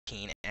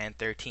13 and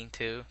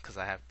 13-2 because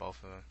I have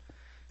both of them,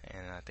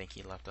 and I think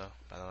he left though,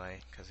 by the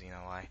way, because you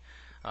know why.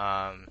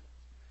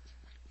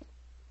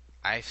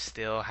 I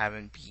still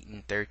haven't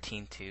beaten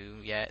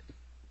 13-2 yet.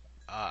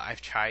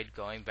 I've tried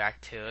going back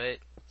to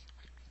it,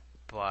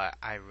 but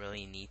I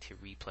really need to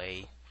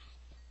replay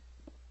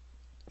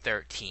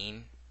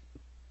 13-2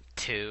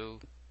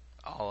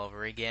 all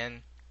over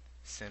again,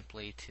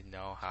 simply to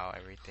know how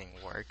everything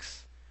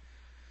works.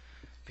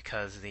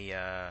 Because the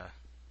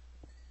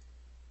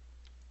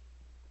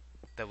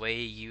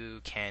way you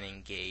can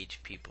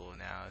engage people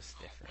now is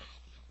different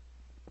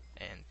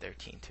in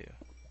 13-2.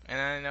 And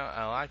I know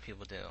a lot of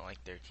people didn't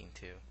like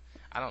 13-2.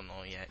 I don't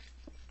know yet.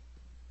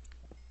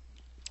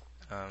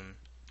 I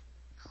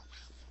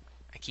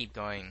keep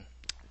doing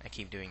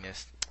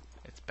this.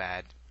 It's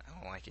bad. I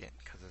don't like it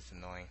because it's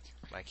annoying,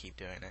 but I keep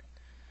doing it.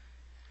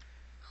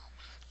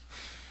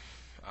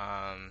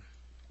 I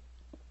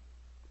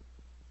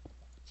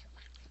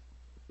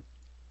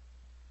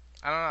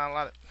don't know, a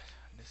lot of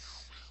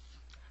this.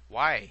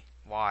 Why?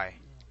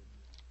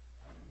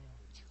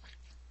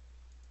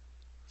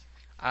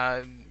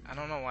 I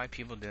don't know why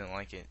people didn't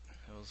like it.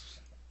 It was,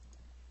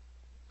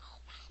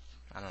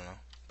 I don't know.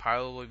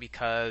 Probably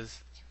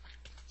because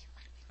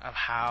of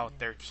how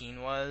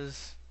 13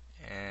 was,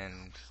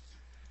 and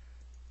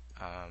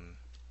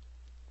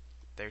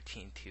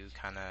 13-2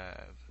 kind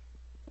of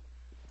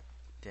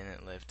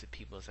didn't live to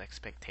people's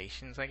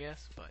expectations, I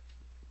guess. But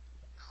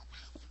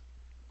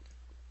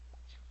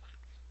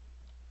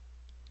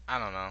I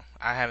don't know.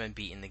 I haven't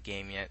beaten the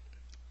game yet.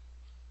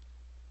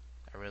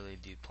 I really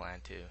do plan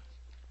to.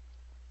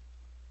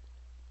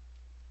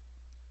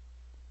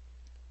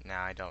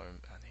 Now I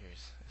don't.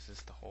 Is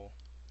this the hole?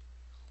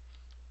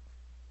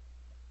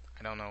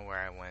 I don't know where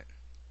I went.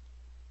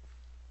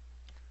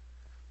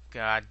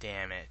 God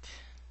damn it.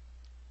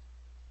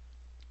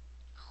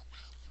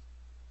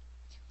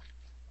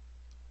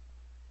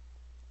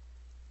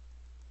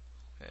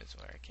 That's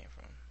where I came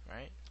from,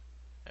 right?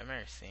 I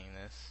remember seeing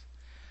this.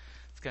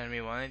 It's gonna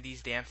be one of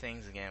these damn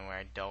things again where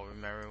I don't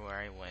remember where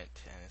I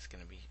went, and it's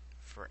gonna be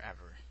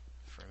forever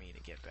for me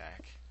to get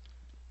back.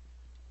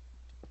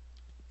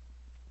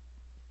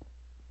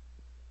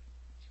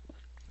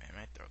 Man,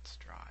 my throat's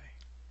dry.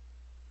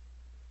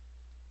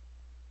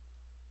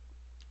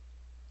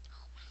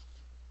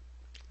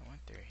 I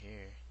went through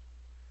here.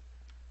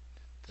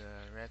 The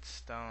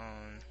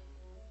redstone.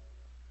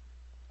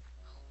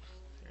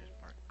 There's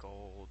more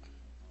gold.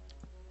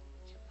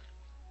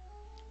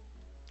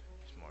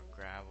 There's more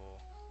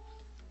gravel.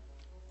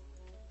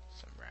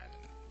 Some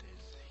random.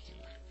 There's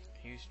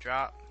huge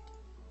drop.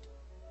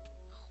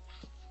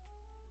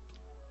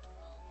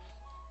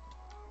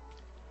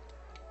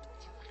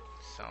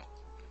 So,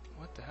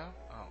 what the hell?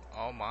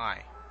 Oh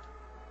my.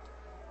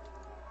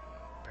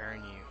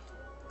 Burn you.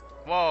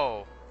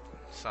 Whoa!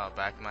 Saw it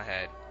back in my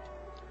head.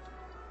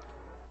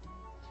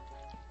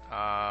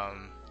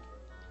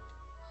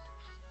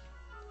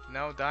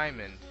 No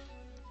diamond.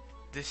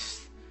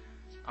 This.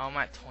 Oh, I'm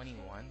at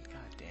 21.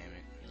 God damn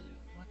it.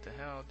 What the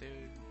hell, dude?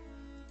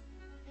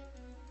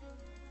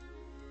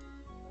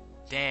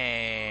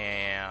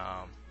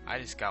 Damn. I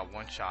just got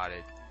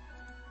one-shotted.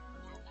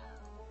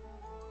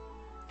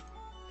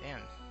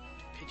 Damn.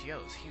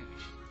 Pidgeot is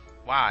huge.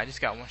 Wow, I just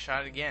got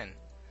one-shot again.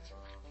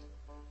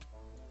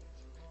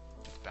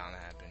 It's bound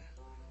to happen.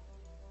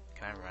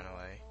 Can I run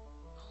away?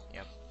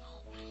 Yep.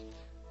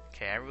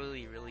 Okay, I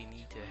really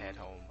need to head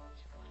home.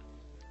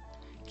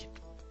 Get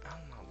out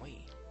of my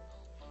way.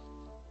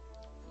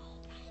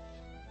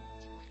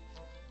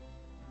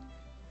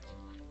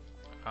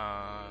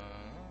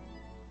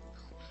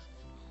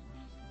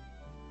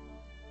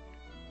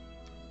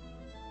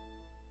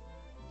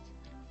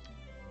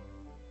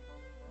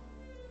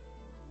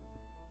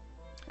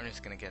 I'm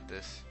just gonna get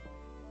this.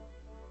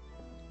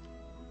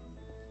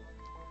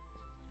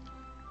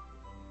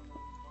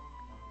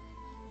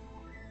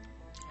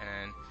 And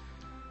then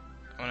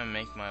I'm gonna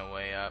make my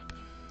way up.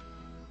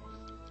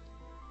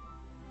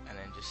 And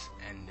then just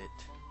end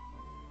it.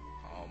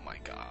 Oh my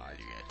god,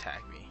 you're gonna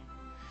attack me.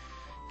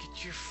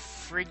 Get your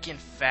freaking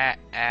fat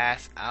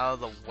ass out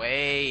of the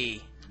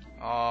way.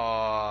 Oh,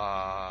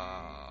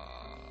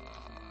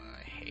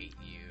 I hate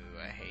you.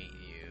 I hate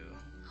you.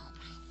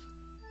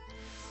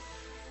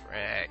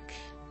 Frick.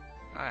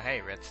 Oh,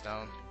 hey,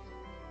 redstone.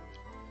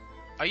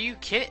 Are you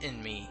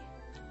kidding me?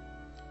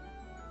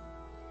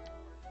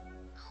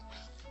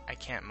 I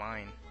can't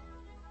mine.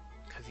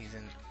 Because he's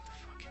in the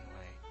fucking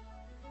way.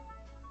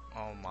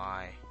 Oh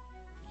my.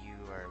 You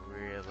are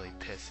really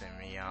pissing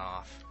me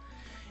off.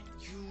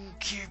 You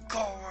keep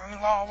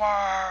going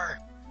lower!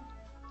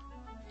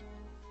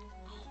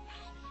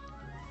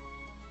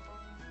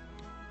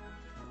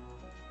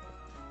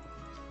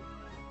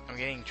 I'm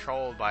getting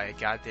trolled by a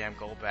goddamn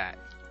Golbat.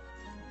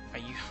 Are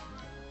you...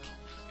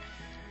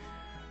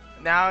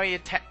 Now he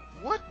attack...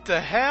 What the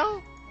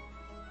hell?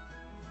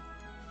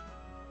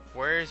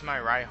 Where's my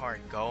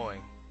Rhyhorn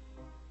going?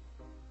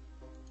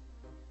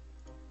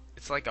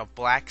 It's like a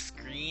black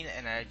screen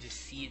and I just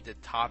see the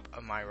top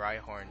of my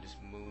Rhyhorn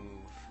just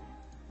move.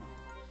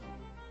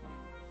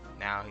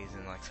 Now he's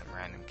in like some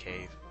random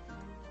cave.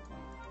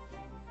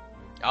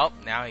 Oh,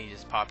 now he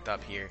just popped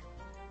up here.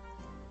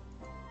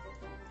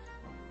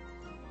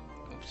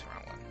 Oops,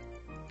 wrong one.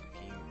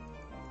 Thank you.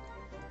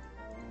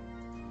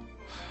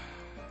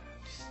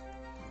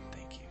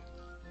 Thank you.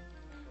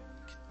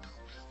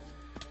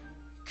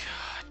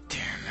 God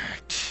damn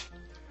it.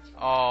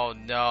 Oh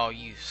no,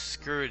 you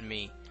screwed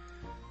me.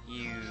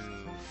 You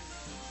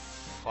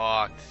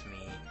fucked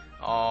me.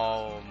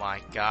 Oh my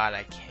god,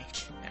 I can't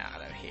get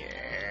out of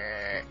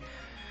here.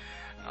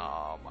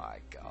 Oh my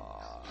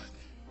god.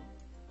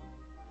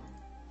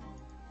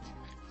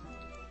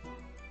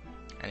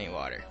 I need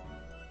water.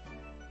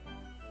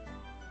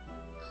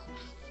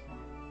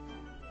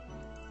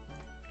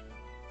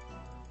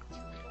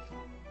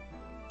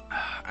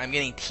 I'm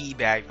getting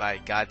teabagged by a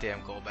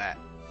goddamn Golbat.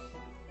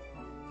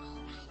 Are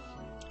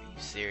you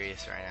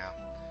serious right now?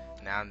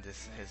 Now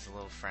his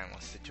little friend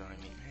wants to join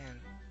me, man.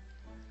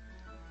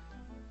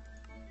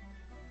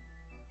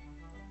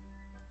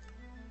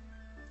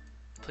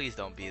 Please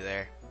don't be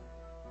there.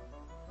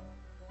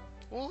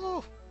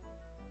 Woo!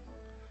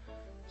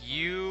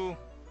 You...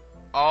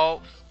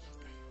 Oh...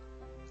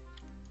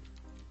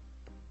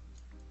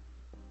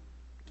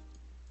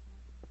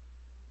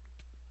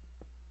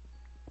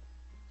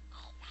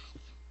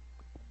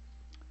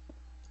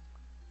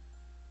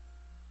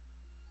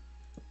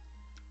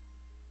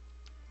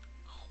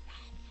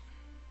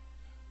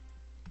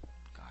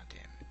 God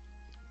damn it.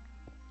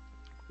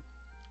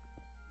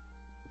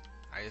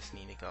 I just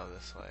need to go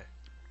this way.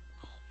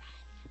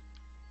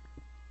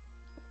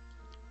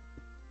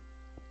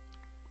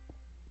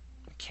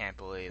 I can't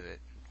believe it.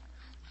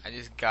 I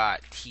just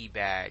got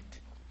teabagged.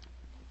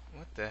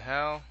 What the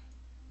hell?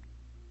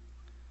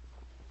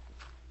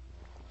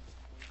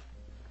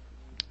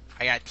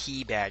 I got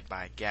teabagged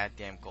by a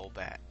goddamn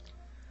Golbat.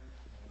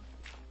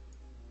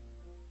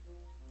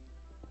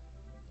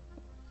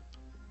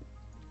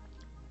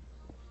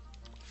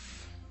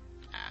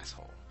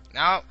 Asshole.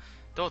 Now,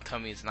 don't tell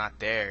me it's not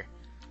there.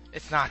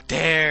 It's not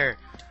there!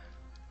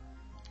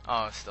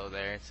 Oh, it's still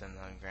there. It's in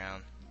the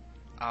ground.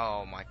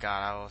 Oh my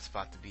god, I was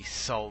about to be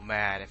so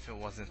mad if it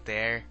wasn't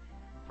there.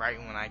 Right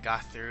when I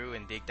got through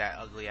and dig that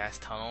ugly ass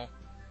tunnel.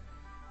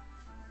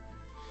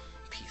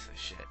 Piece of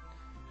shit.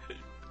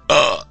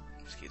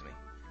 Excuse me.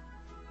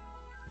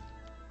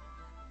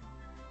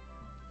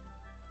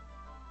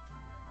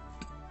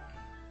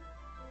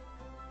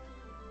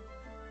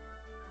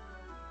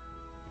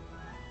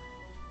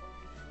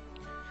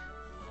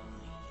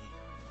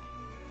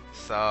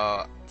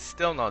 So,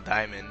 still no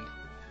diamond,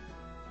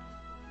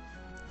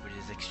 which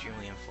is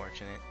extremely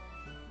unfortunate.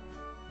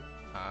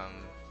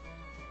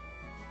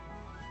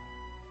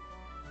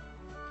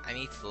 I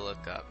need to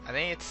look up. I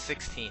think it's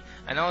 16.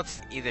 I know it's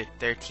either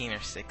 13 or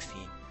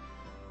 16.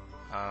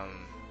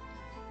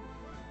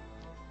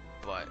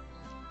 But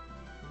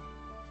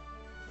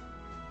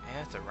I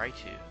have to write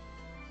you.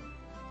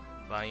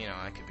 But you know,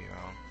 I could be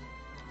wrong.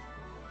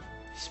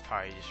 It's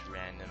probably just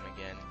random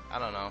again. I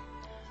don't know.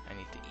 I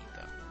need to eat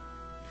though.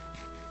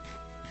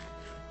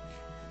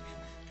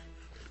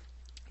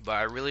 But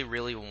I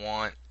really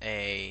want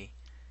a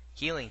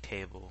healing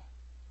table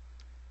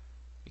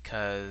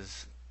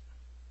because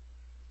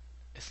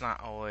it's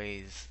not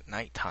always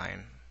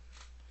nighttime.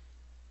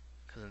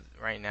 Because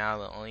right now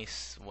the only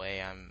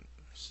way I'm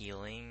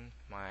healing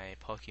my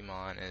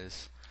Pokemon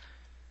is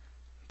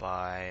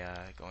by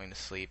going to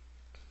sleep.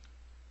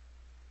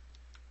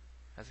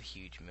 That's a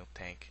huge milk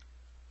tank.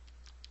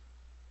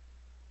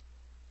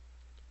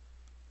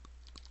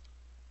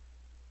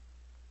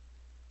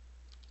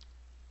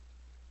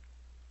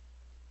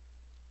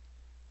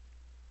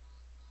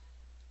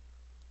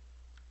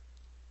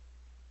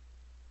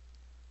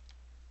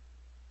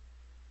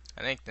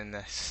 I think the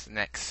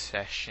next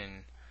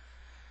session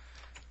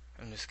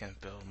I'm just gonna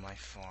build my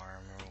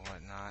farm or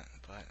whatnot,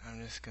 but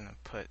I'm just gonna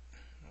put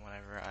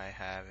whatever I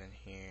have in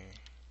here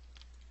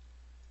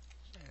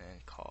and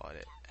then call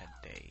it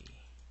a day.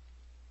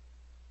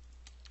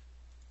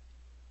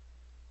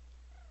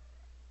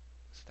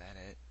 Is that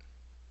it?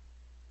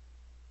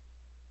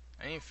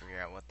 I need to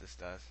figure out what this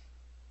does.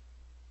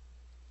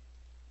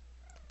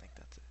 I think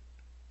that's it.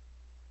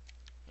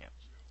 Yep.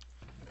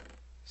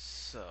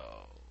 So,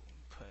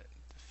 put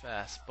the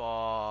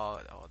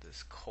fastball, all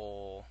this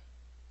coal,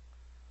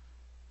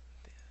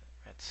 the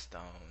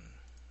redstone,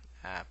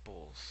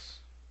 apples.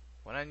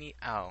 What I need?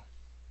 Oh.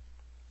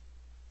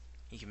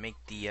 You can make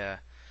the,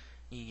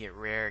 you get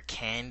rare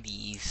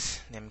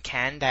candies. Them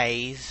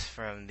candies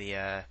from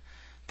the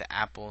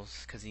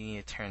apples, because you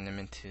need to turn them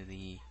into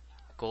the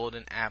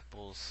golden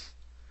apples.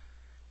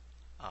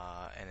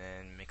 And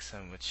then mix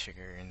them with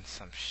sugar and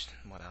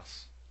what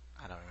else?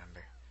 I don't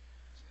remember.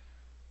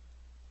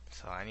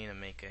 So I need to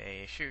make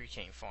a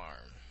sugarcane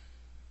farm.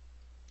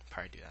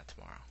 Probably do that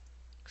tomorrow.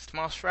 'Cause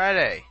tomorrow's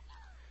Friday.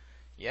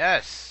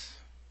 Yes.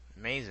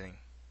 Amazing.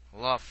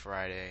 Love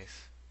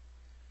Fridays.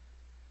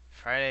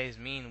 Fridays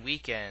mean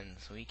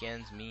weekends.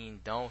 Weekends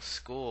mean no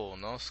school.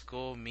 No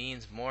school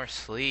means more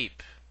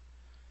sleep.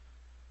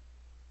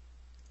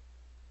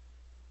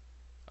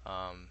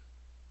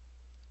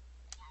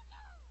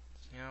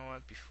 know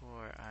what?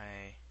 Before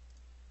I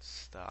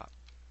stop,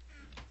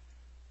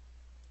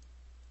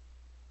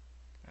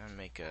 I'm gonna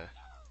make a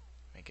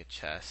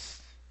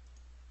chest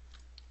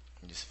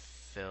and just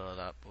fill it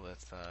up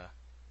with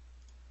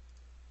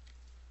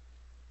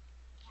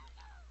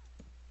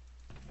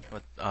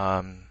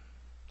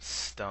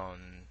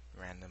stone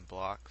random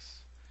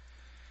blocks.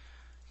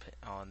 Put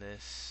all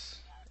this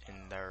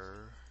in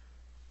there.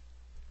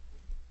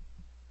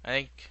 I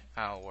think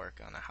I'll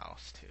work on a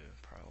house too,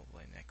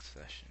 probably next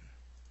session.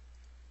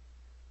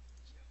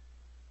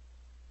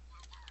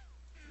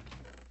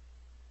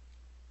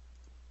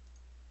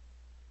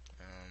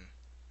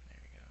 There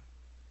we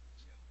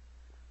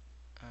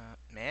go.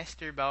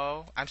 Master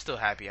bow. I'm still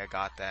happy I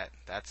got that.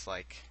 That's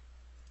like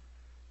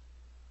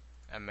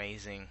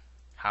amazing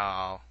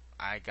how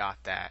I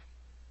got that.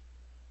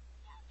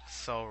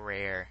 So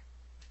rare.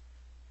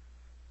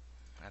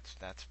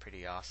 That's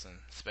pretty awesome,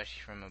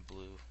 especially from a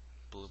blue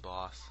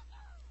boss.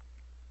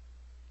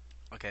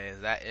 Okay,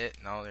 is that it?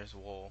 No, there's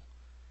wool.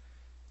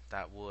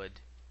 That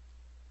wood.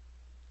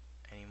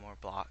 Any more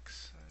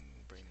blocks?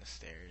 And bring the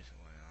stairs and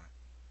whatnot.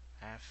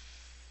 I have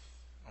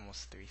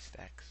almost 3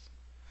 stacks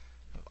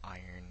of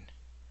iron.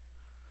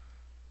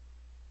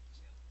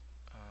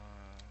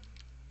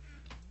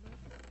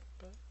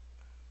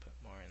 Put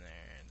more in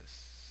there.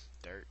 This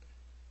dirt,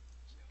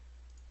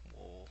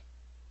 wool.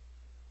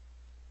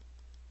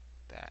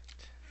 That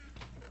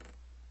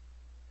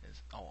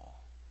is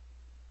all.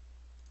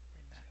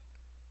 Bring that.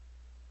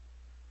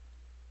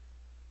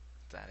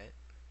 Is that it?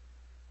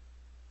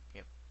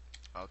 Yep.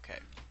 Okay.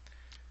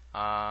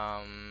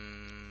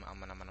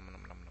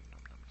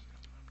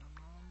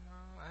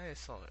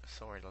 This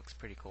sword looks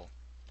pretty cool.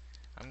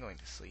 I'm going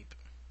to sleep.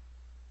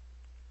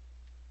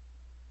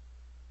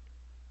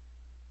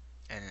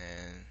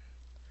 And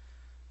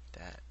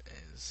that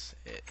is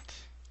it.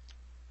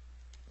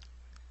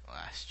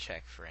 Last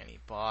check for any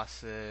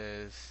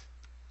bosses.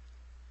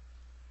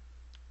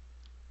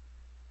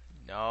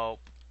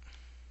 Nope.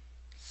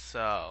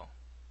 So,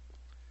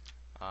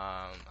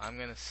 I'm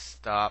gonna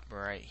stop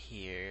right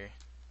here.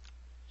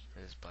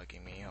 This is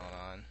bugging me. Hold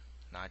on.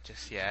 Not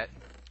just yet.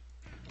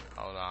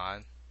 Hold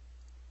on.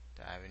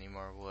 Do I have any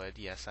more wood?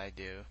 Yes, I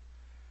do.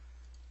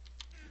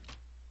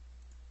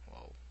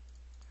 Whoa.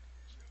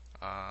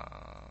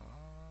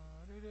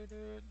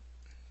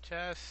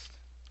 Chest.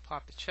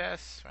 Pop the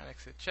chest. Right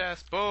next to the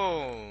chest.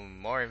 Boom.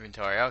 More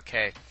inventory.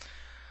 Okay.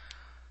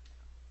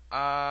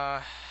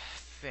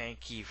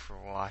 Thank you for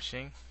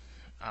watching.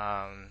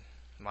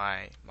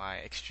 My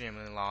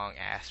extremely long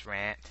ass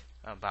rant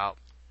about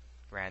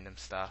random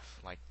stuff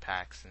like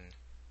packs and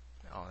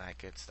all that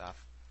good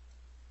stuff.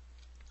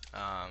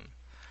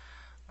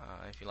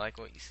 If you like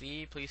what you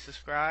see, please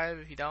subscribe.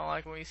 If you don't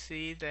like what you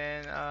see,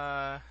 then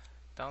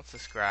don't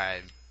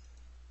subscribe.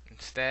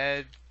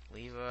 Instead,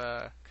 leave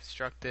a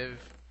constructive,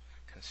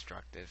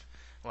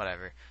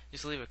 whatever.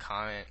 Just leave a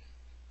comment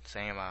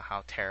saying about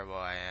how terrible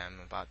I am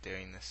about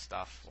doing this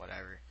stuff,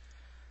 whatever.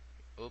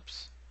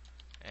 Oops.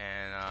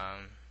 And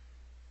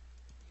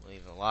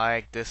leave a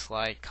like,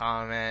 dislike,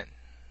 comment,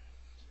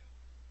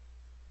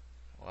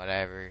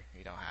 whatever.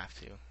 You don't have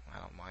to. I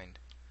don't mind.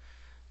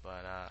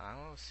 But I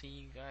will see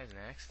you guys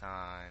next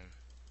time.